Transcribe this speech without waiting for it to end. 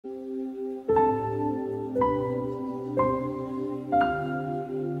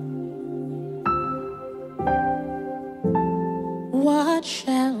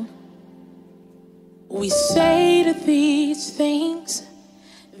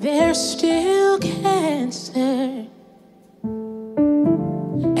There's still cancer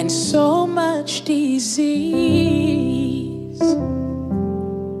and so much disease.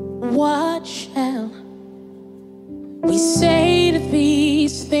 What shall we say to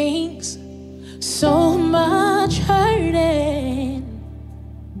these things? So much hurting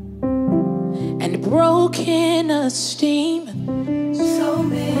and broken esteem. So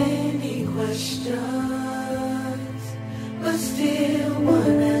many questions, but still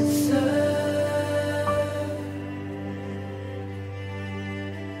one answer.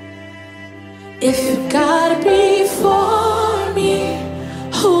 If God be for me,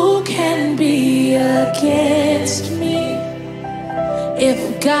 who can be against me?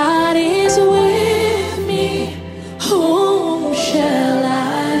 If God is with me, whom shall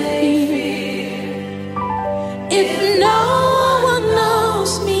I fear? If no one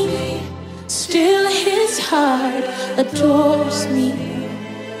knows me, still his heart adores me.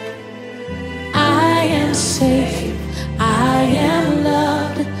 I am safe, I am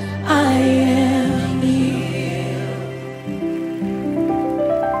loved, I am healed.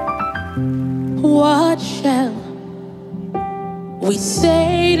 What shall we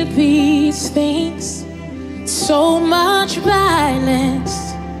say to these things? So much violence,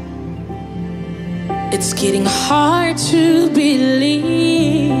 it's getting hard to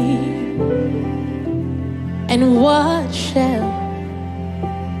believe. And what shall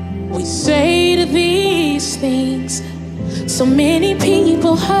we say to these things? So many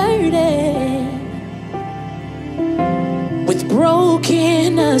people hurting with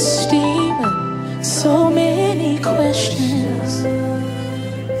broken esteem. So many questions,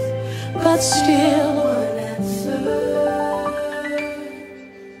 but still one answer.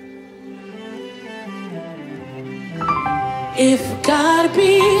 If God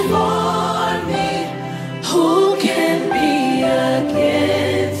be for me, who can be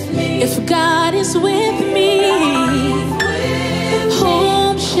against me? If God is with me,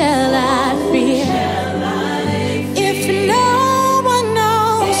 whom shall I fear? If no one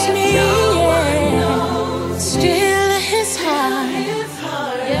knows me, still his heart,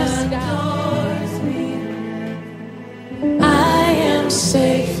 yes, God. I am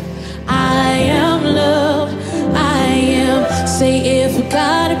safe, I am loved, I am. Say, if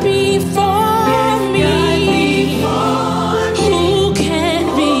God be for me, who can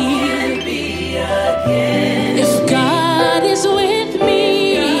be against? If God is with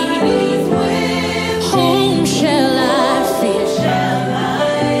me, whom shall I fear?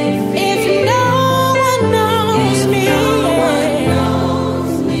 If no one knows me,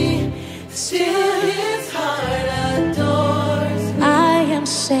 still his heart adores me. I am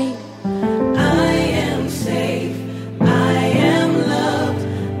safe, I am safe, I am loved,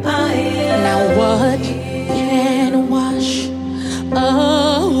 I am. Now what can wash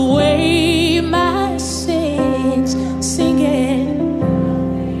away my sins? Sing it.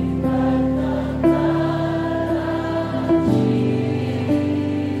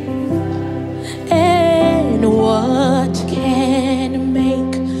 And what can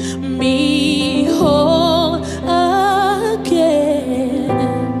make me whole again?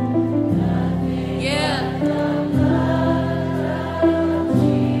 Yeah.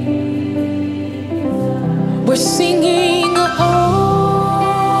 We're singing,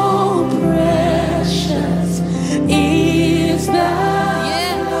 oh, precious is the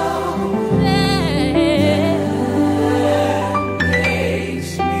flow that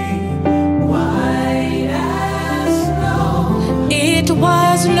makes me white as snow. It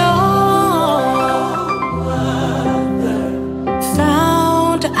was no other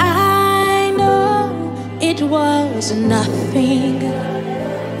found, I know it was nothing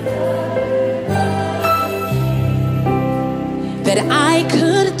that I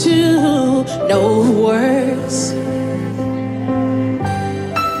could do, no words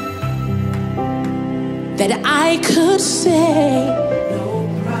that I could say, No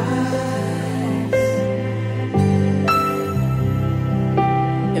price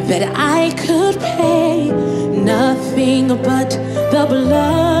that I could pay, nothing but the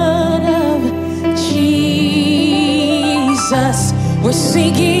blood of Jesus. We're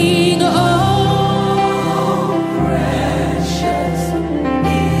singing, oh, precious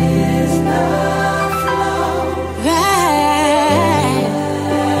is the flow that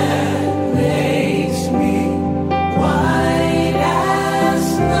makes me white as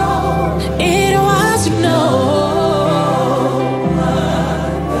snow. it was no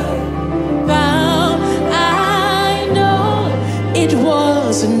found, I know it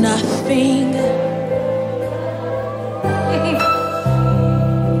was nothing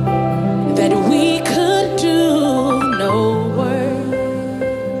that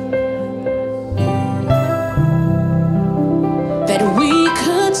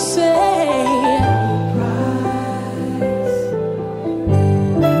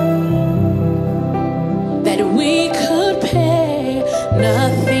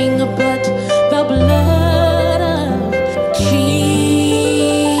nothing but the blood of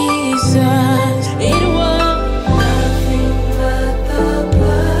Jesus. It was nothing but the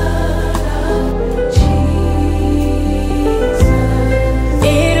blood of Jesus.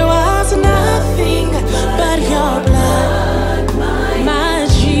 It was nothing but your blood, my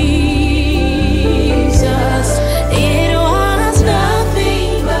Jesus. It was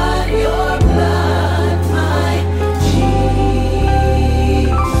nothing But your blood, my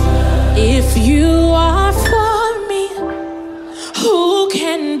Jesus. If you are for me, who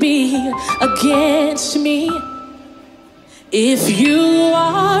can be against me? If you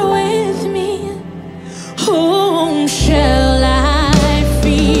are with me, whom shall I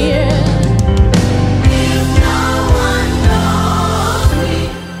fear? If no one knows me,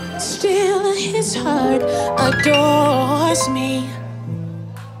 Still his heart adores me.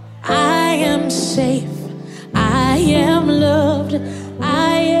 I am safe, I am loved,